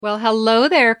Well, hello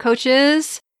there,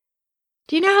 coaches.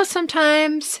 Do you know how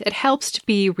sometimes it helps to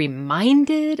be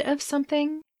reminded of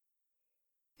something?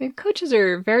 And coaches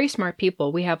are very smart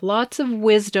people. We have lots of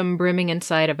wisdom brimming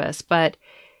inside of us. But,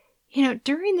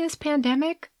 during this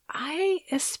pandemic, I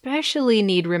especially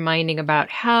need reminding about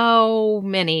how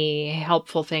many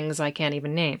helpful things I can't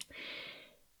even name.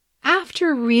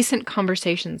 After recent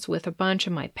conversations with a bunch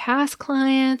of my past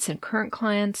clients and current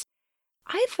clients,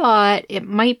 I thought it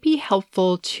might be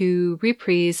helpful to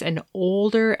reprise an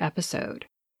older episode.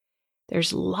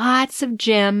 There's lots of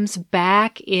gems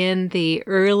back in the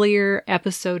earlier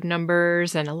episode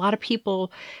numbers, and a lot of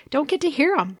people don't get to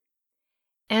hear them.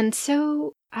 And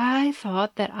so I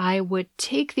thought that I would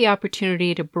take the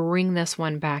opportunity to bring this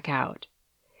one back out.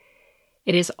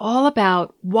 It is all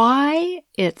about why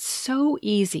it's so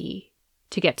easy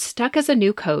to get stuck as a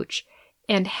new coach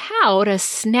and how to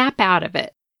snap out of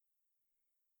it.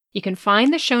 You can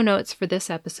find the show notes for this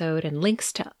episode and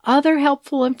links to other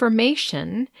helpful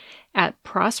information at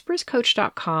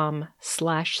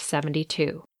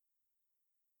prosperouscoach.com/72.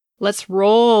 Let's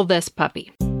roll this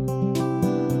puppy.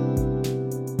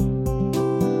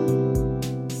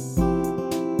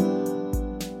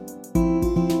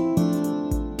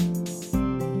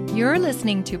 You're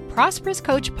listening to Prosperous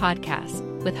Coach Podcast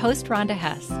with host Rhonda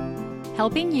Hess,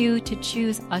 helping you to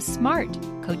choose a smart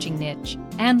coaching niche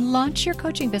and launch your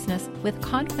coaching business with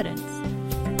confidence.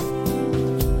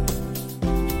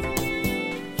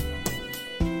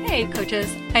 Hey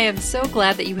coaches, I am so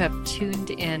glad that you have tuned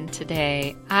in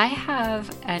today. I have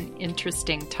an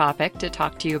interesting topic to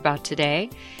talk to you about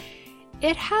today.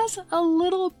 It has a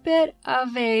little bit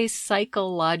of a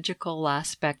psychological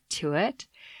aspect to it.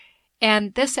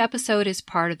 And this episode is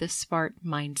part of the Smart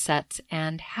Mindsets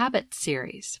and Habits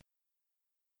series.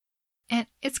 And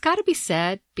it's got to be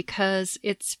said because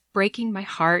it's breaking my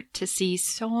heart to see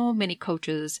so many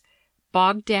coaches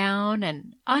bogged down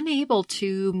and unable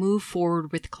to move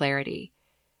forward with clarity.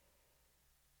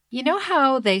 You know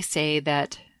how they say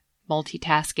that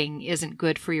multitasking isn't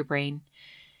good for your brain?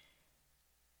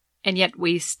 And yet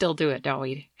we still do it, don't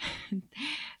we?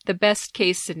 The best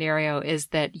case scenario is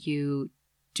that you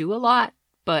do a lot,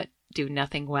 but do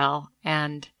nothing well.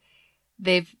 And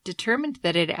they've determined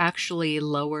that it actually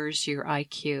lowers your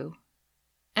IQ.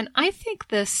 And I think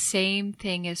the same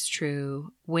thing is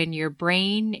true when your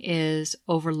brain is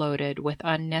overloaded with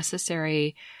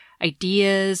unnecessary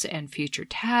ideas and future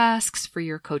tasks for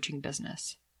your coaching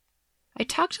business. I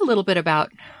talked a little bit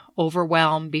about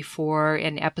overwhelm before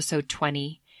in episode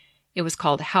 20. It was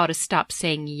called How to Stop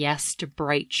Saying Yes to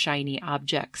Bright, Shiny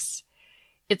Objects.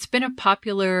 It's been a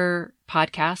popular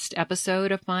podcast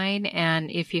episode of mine, and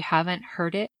if you haven't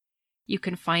heard it, you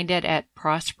can find it at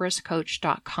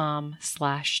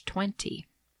prosperouscoach.com/20.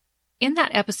 In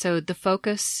that episode, the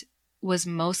focus was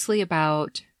mostly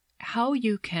about how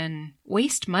you can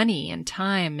waste money and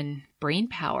time and brain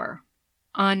power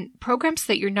on programs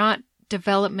that you're not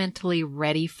developmentally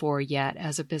ready for yet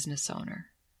as a business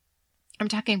owner. I'm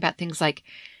talking about things like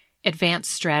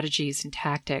advanced strategies and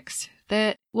tactics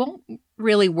that won't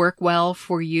really work well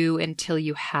for you until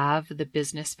you have the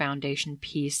business foundation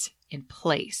piece in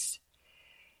place.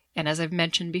 And as I've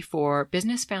mentioned before,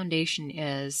 business foundation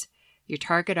is your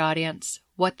target audience,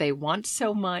 what they want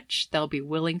so much, they'll be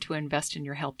willing to invest in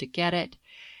your help to get it.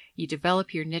 You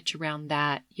develop your niche around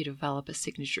that. You develop a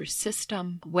signature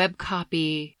system, web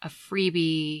copy, a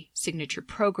freebie, signature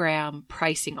program,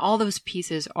 pricing. All those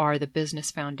pieces are the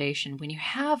business foundation. When you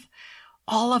have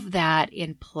all of that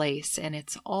in place and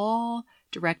it's all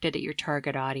directed at your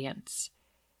target audience,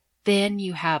 then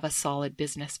you have a solid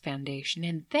business foundation.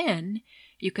 And then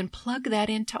you can plug that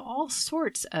into all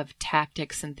sorts of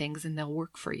tactics and things and they'll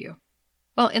work for you.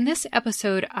 Well, in this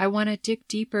episode, I want to dig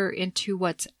deeper into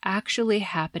what's actually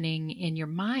happening in your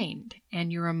mind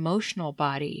and your emotional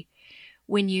body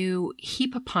when you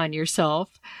heap upon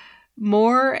yourself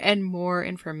more and more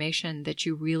information that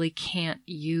you really can't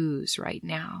use right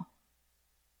now.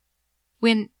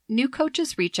 When new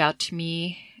coaches reach out to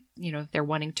me, they're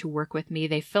wanting to work with me,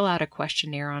 they fill out a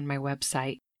questionnaire on my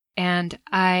website. And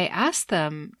I ask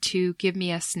them to give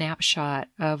me a snapshot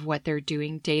of what they're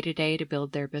doing day to day to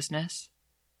build their business.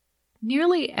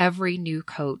 Nearly every new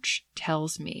coach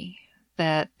tells me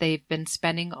that they've been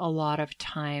spending a lot of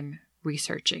time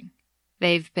researching.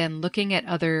 They've been looking at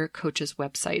other coaches'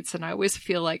 websites, and I always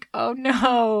feel like, oh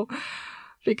no,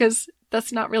 because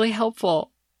that's not really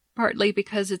helpful. Partly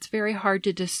because it's very hard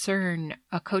to discern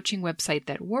a coaching website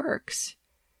that works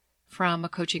from a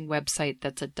coaching website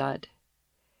that's a dud.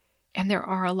 And there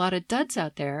are a lot of duds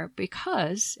out there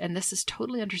because, and this is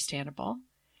totally understandable,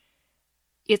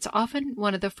 it's often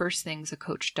one of the first things a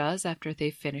coach does after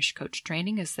they finish coach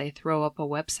training is they throw up a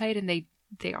website, and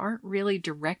they aren't really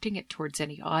directing it towards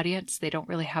any audience. They don't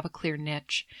really have a clear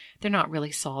niche. They're not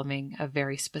really solving a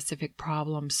very specific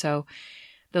problem. So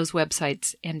those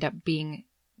websites end up being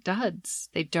duds.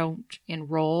 They don't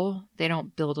enroll. They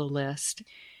don't build a list.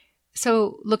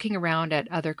 So looking around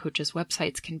at other coaches'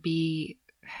 websites can be,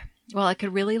 well, it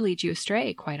could really lead you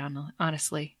astray, quite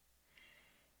honestly.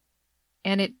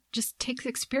 And it just takes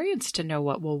experience to know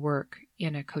what will work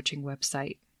in a coaching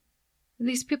website.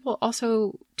 These people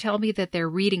also tell me that they're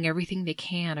reading everything they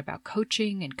can about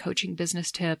coaching and coaching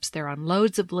business tips. They're on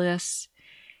loads of lists.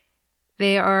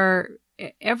 They are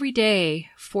every day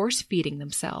force-feeding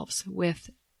themselves with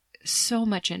so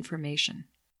much information.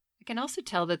 I can also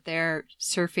tell that they're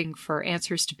surfing for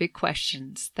answers to big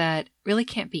questions that really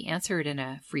can't be answered in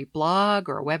a free blog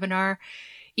or a webinar,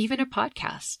 even a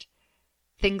podcast.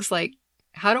 Things like,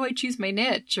 how do I choose my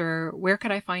niche? Or where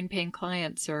can I find paying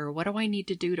clients? Or what do I need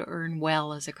to do to earn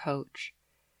well as a coach?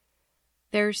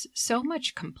 There's so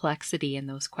much complexity in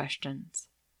those questions.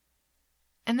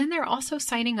 And then they're also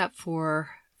signing up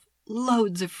for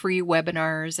loads of free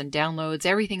webinars and downloads,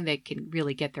 everything they can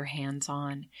really get their hands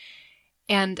on.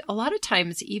 And a lot of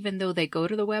times, even though they go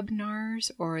to the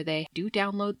webinars or they do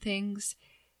download things,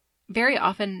 very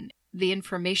often the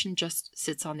information just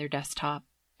sits on their desktop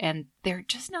and they're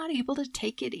just not able to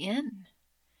take it in.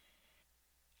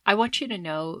 I want you to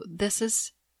know this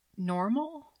is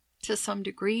normal to some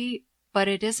degree, but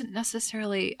it isn't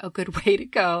necessarily a good way to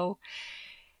go.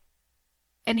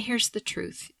 And here's the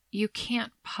truth. You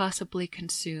can't possibly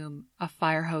consume a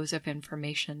fire hose of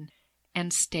information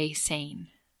and stay sane.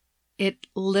 It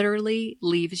literally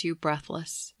leaves you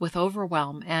breathless with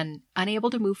overwhelm and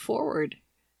unable to move forward.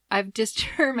 I've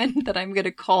determined that I'm going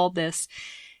to call this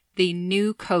the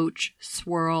new coach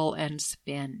swirl and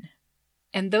spin.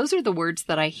 And those are the words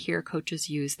that I hear coaches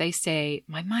use. They say,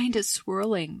 my mind is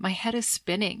swirling, my head is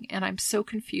spinning, and I'm so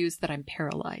confused that I'm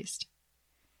paralyzed.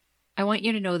 I want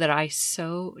you to know that I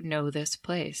so know this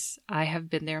place. I have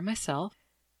been there myself.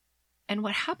 And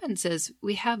what happens is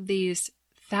we have these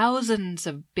thousands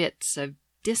of bits of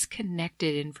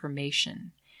disconnected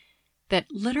information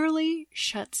that literally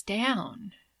shuts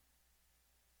down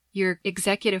your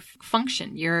executive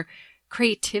function, your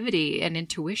creativity and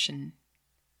intuition.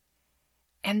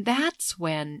 And that's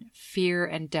when fear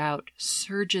and doubt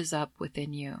surges up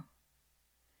within you.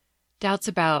 Doubts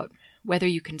about whether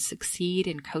you can succeed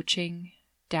in coaching,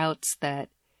 doubts that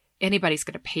anybody's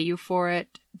going to pay you for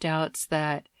it, doubts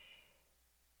that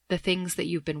the things that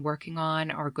you've been working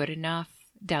on are good enough,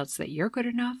 doubts that you're good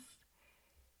enough,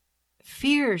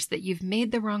 fears that you've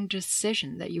made the wrong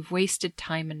decision, that you've wasted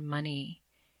time and money.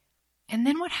 And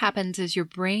then what happens is your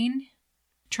brain,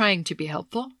 trying to be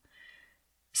helpful,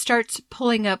 starts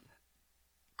pulling up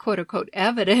quote-unquote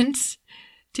evidence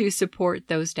to support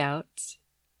those doubts.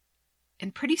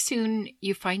 And pretty soon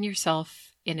you find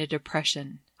yourself in a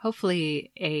depression,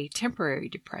 hopefully a temporary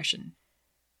depression.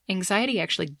 Anxiety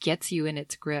actually gets you in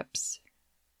its grips.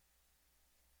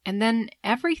 And then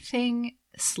everything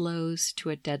slows to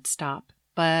a dead stop,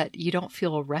 but you don't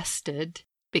feel arrested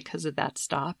because of that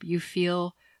stop. You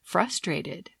feel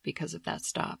frustrated because of that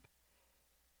stop.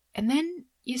 And then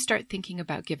you start thinking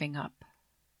about giving up.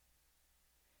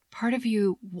 Part of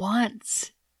you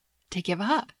wants to give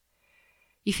up.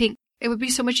 You think it would be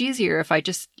so much easier if I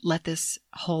just let this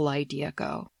whole idea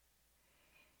go.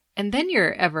 And then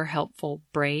your ever helpful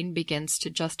brain begins to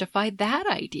justify that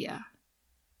idea.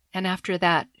 And after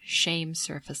that, shame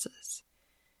surfaces.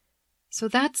 So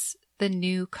that's the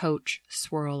new coach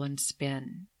swirl and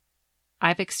spin.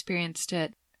 I've experienced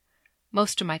it.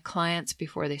 Most of my clients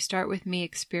before they start with me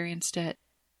experienced it.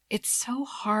 It's so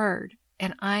hard,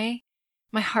 and my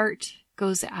heart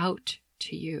goes out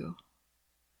to you.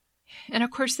 And of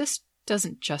course, this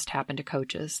doesn't just happen to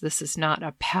coaches. This is not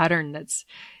a pattern that's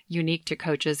unique to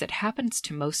coaches. It happens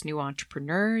to most new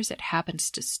entrepreneurs. It happens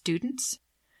to students.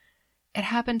 It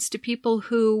happens to people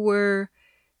who were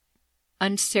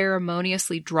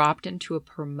unceremoniously dropped into a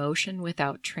promotion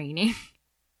without training.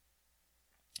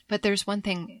 But there's one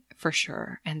thing for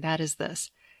sure, and that is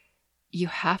this. You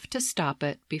have to stop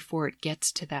it before it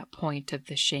gets to that point of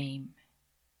the shame.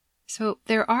 So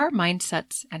there are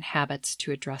mindsets and habits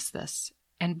to address this.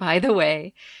 And by the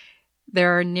way,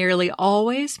 there are nearly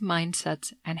always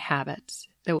mindsets and habits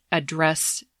that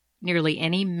address nearly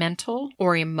any mental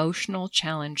or emotional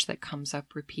challenge that comes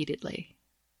up repeatedly.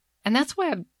 And that's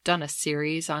why I've done a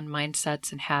series on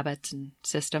mindsets and habits and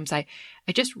systems. I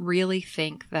just really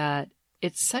think that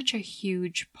it's such a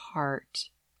huge part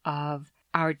of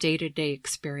our day-to-day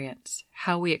experience,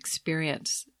 how we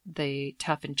experience the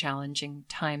tough and challenging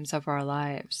times of our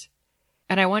lives.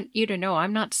 And I want you to know,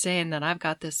 I'm not saying that I've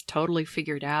got this totally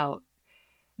figured out.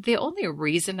 The only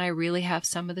reason I really have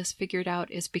some of this figured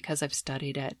out is because I've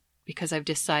studied it, because I've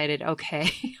decided,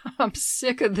 okay, I'm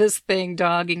sick of this thing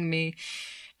dogging me,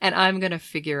 and I'm going to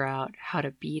figure out how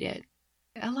to beat it.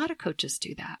 A lot of coaches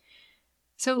do that.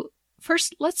 So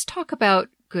first, let's talk about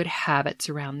good habits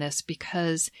around this,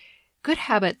 because good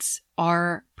habits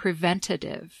are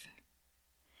preventative.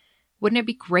 Wouldn't it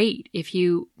be great if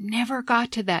you never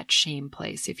got to that shame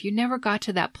place, if you never got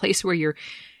to that place where you're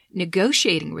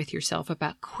negotiating with yourself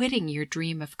about quitting your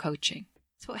dream of coaching?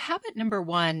 So habit number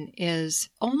 1 is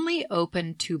only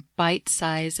open to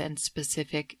bite-size and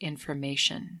specific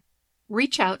information.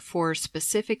 Reach out for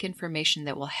specific information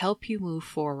that will help you move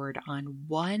forward on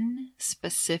one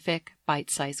specific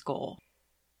bite-size goal.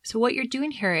 So what you're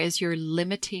doing here is you're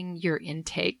limiting your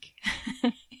intake.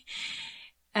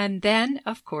 And then,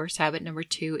 of course, habit number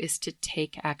 2 is to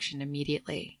take action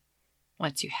immediately.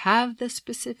 Once you have the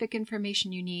specific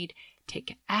information you need,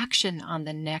 take action on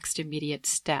the next immediate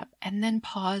step, and then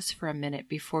pause for a minute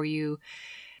before you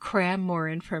cram more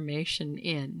information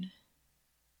in.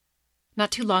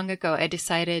 Not too long ago, I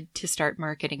decided to start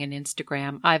marketing on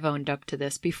Instagram. I've owned up to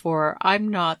this before. I'm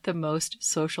not the most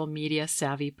social media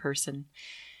savvy person.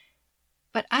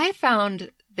 But I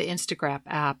found the Instagram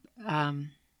app,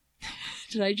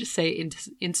 did I just say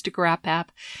Instagram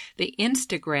app? The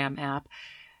Instagram app,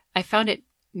 I found it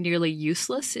nearly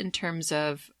useless in terms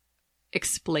of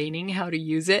explaining how to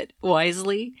use it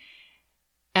wisely.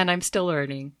 And I'm still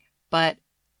learning. But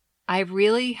I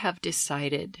really have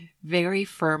decided very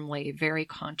firmly, very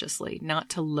consciously, not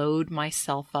to load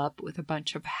myself up with a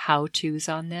bunch of how-tos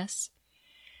on this.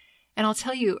 And I'll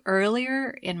tell you, earlier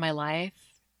in my life,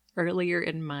 earlier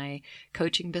in my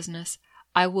coaching business,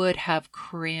 I would have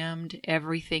crammed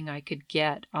everything I could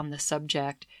get on the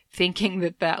subject, thinking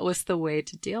that that was the way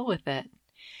to deal with it.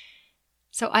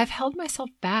 So I've held myself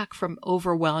back from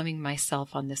overwhelming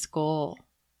myself on this goal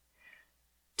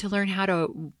to learn how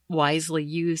to wisely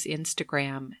use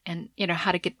Instagram and,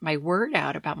 how to get my word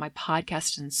out about my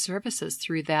podcast and services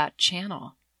through that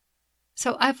channel.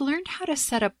 So I've learned how to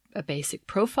set up a basic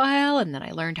profile, and then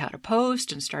I learned how to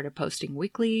post and started posting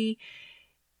weekly.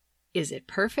 Is it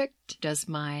perfect? Does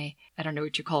I don't know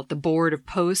what you call it, the board of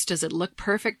posts, does it look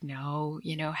perfect? No.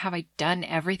 Have I done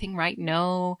everything right?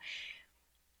 No.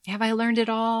 Have I learned it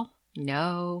all?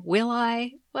 No. Will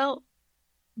I? Well,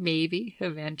 maybe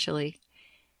eventually.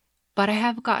 But I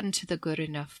have gotten to the good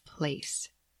enough place.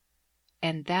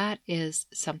 And that is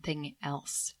something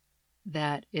else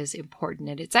that is important.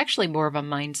 And it's actually more of a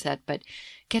mindset, but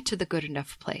get to the good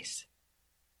enough place.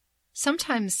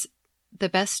 Sometimes the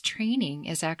best training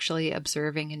is actually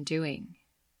observing and doing,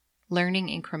 learning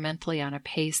incrementally on a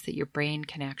pace that your brain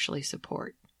can actually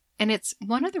support. And it's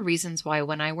one of the reasons why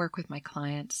when I work with my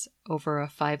clients over a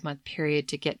 5-month period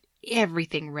to get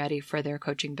everything ready for their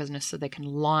coaching business so they can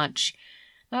launch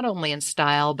not only in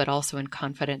style, but also in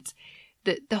confidence,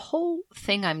 the whole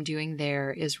thing I'm doing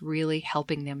there is really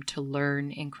helping them to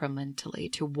learn incrementally,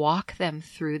 to walk them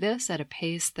through this at a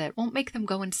pace that won't make them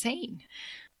go insane.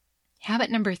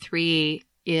 Habit number 3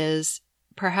 is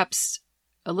perhaps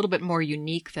a little bit more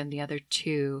unique than the other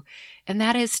 2, and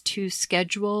that is to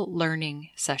schedule learning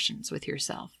sessions with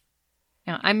yourself.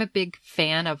 Now, I'm a big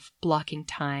fan of blocking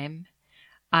time.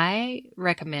 I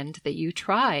recommend that you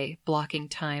try blocking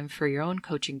time for your own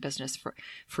coaching business,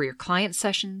 for your client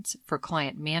sessions, for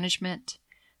client management,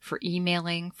 for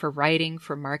emailing, for writing,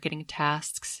 for marketing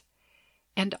tasks,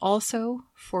 and also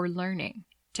for learning.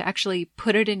 To actually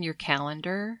put it in your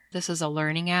calendar. This is a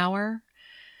learning hour.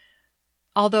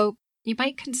 Although you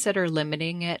might consider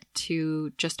limiting it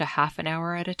to just a half an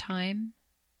hour at a time.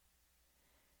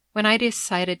 When I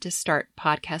decided to start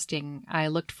podcasting, I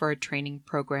looked for a training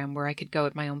program where I could go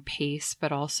at my own pace,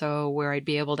 but also where I'd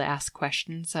be able to ask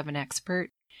questions of an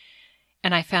expert.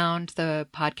 And I found the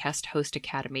Podcast Host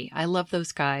Academy. I love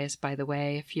those guys, by the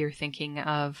way. If you're thinking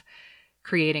of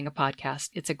creating a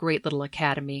podcast, it's a great little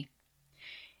academy.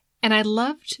 And I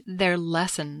loved their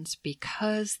lessons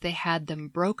because they had them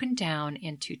broken down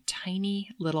into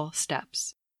tiny little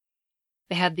steps.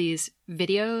 They had these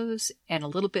videos and a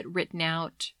little bit written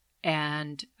out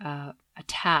and a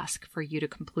task for you to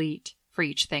complete for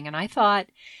each thing. And I thought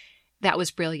that was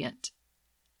brilliant.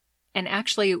 And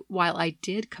actually, while I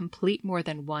did complete more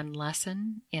than one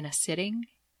lesson in a sitting,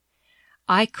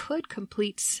 I could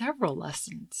complete several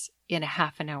lessons in a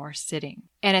half an hour sitting.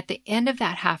 And at the end of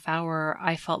that half hour,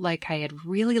 I felt like I had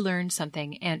really learned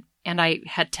something and I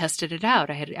had tested it out.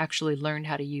 I had actually learned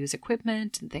how to use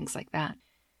equipment and things like that.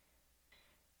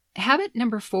 Habit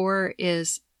number 4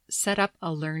 is set up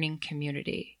a learning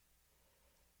community.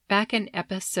 Back in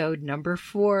episode number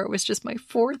 4, it was just my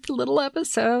 4th little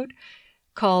episode,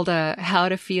 called How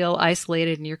to Feel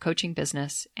Isolated in Your Coaching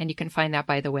Business. And you can find that,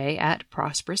 by the way, at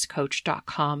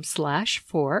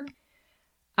prosperouscoach.com/4.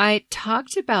 I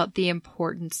talked about the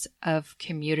importance of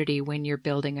community when you're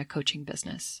building a coaching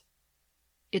business.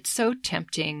 It's so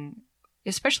tempting,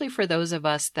 especially for those of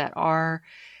us that are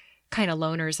kind of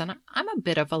loners, and I'm a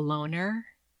bit of a loner.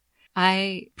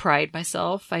 I pride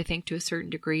myself, I think, to a certain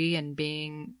degree in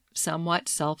being somewhat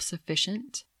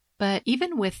self-sufficient. But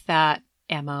even with that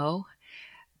MO,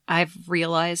 I've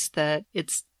realized that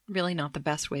it's really not the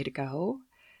best way to go.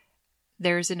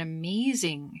 There's an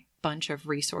amazing bunch of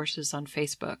resources on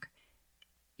Facebook.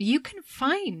 You can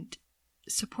find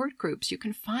support groups, you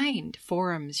can find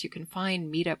forums, you can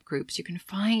find meetup groups, you can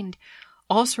find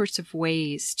all sorts of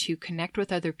ways to connect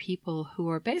with other people who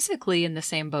are basically in the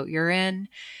same boat you're in.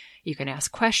 You can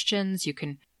ask questions, you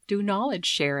can do knowledge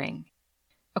sharing.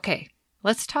 Okay,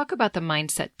 let's talk about the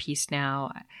mindset piece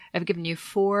now. I've given you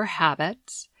 4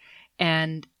 habits,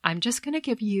 and I'm just going to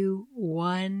give you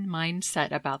one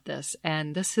mindset about this.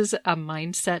 And this is a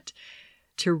mindset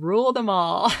to rule them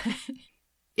all.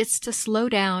 It's to slow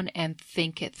down and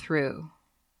think it through.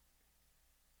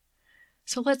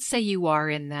 So let's say you are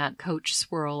in that coach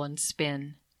swirl and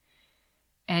spin,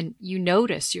 and you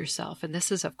notice yourself, and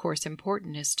this is, of course,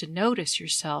 important, is to notice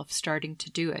yourself starting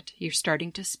to do it. You're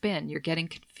starting to spin. You're getting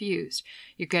confused.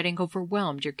 You're getting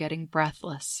overwhelmed. You're getting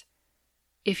breathless.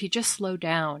 If you just slow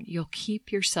down, you'll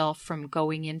keep yourself from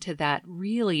going into that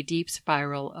really deep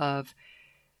spiral of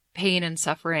pain and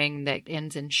suffering that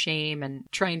ends in shame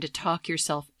and trying to talk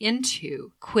yourself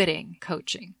into quitting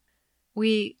coaching.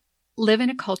 We live in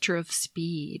a culture of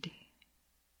speed.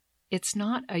 It's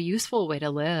not a useful way to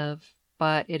live,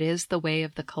 but it is the way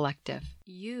of the collective.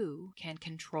 You can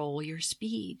control your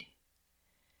speed.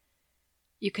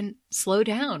 You can slow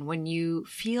down when you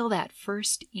feel that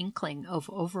first inkling of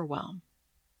overwhelm.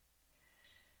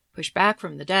 Push back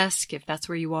from the desk if that's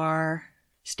where you are.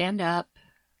 Stand up,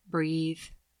 breathe,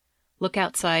 look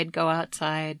outside, go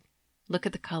outside, look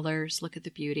at the colors, look at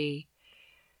the beauty.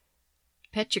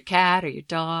 Pet your cat or your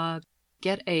dog.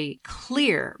 Get a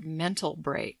clear mental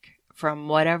break from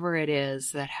whatever it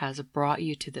is that has brought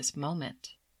you to this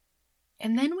moment.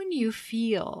 And then when you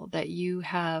feel that you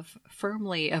have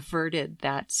firmly averted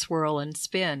that swirl and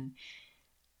spin,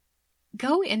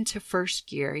 go into first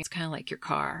gear. It's kind of like your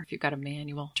car. If you've got a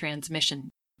manual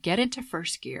transmission, get into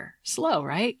first gear. Slow,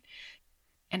 right?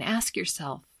 And ask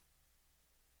yourself,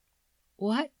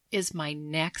 what is my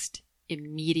next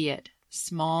immediate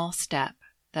small step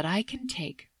that I can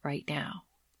take right now?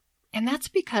 And that's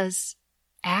because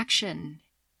action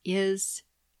is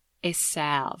a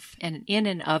salve, and in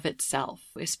and of itself,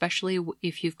 especially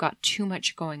if you've got too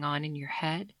much going on in your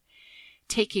head,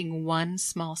 taking one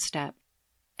small step.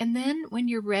 And then when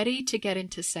you're ready to get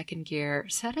into second gear,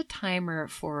 set a timer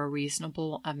for a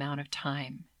reasonable amount of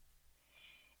time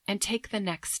and take the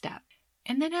next step.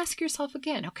 And then ask yourself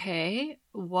again, okay,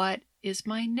 what is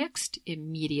my next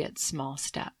immediate small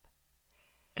step?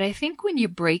 But I think when you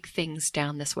break things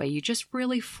down this way, you just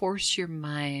really force your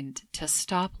mind to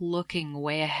stop looking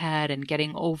way ahead and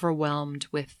getting overwhelmed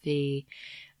with the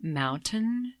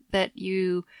mountain that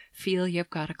you feel you've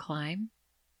got to climb.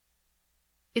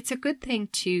 It's a good thing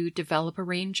to develop a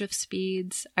range of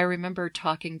speeds. I remember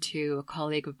talking to a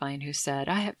colleague of mine who said,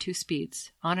 I have 2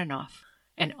 speeds, on and off.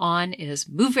 And on is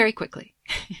move very quickly.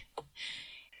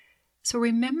 So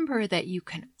remember that you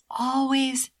can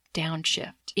always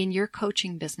downshift. In your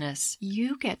coaching business,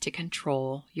 you get to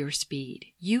control your speed.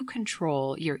 You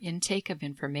control your intake of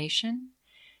information.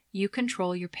 You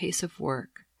control your pace of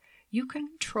work. You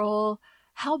control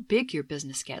how big your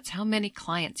business gets, how many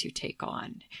clients you take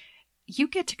on. You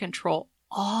get to control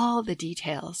all the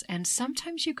details, and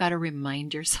sometimes you got to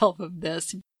remind yourself of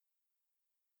this.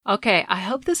 Okay, I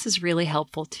hope this is really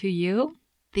helpful to you.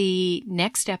 The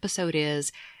next episode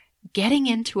is getting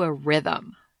into a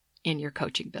rhythm in your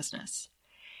coaching business.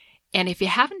 And if you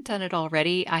haven't done it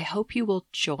already, I hope you will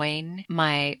join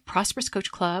my Prosperous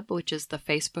Coach Club, which is the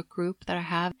Facebook group that I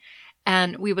have.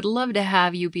 And we would love to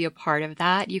have you be a part of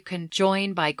that. You can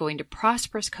join by going to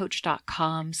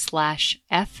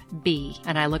prosperouscoach.com/FB.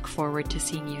 And I look forward to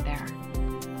seeing you there.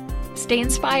 Stay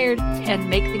inspired and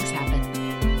make things happen.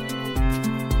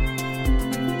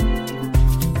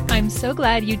 I'm so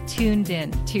glad you tuned in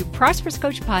to Prosperous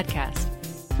Coach Podcast.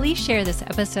 Please share this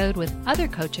episode with other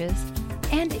coaches.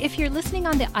 And if you're listening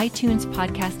on the iTunes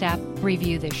podcast app,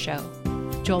 review this show.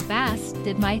 Joel Bass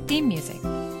did my theme music.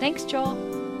 Thanks, Joel.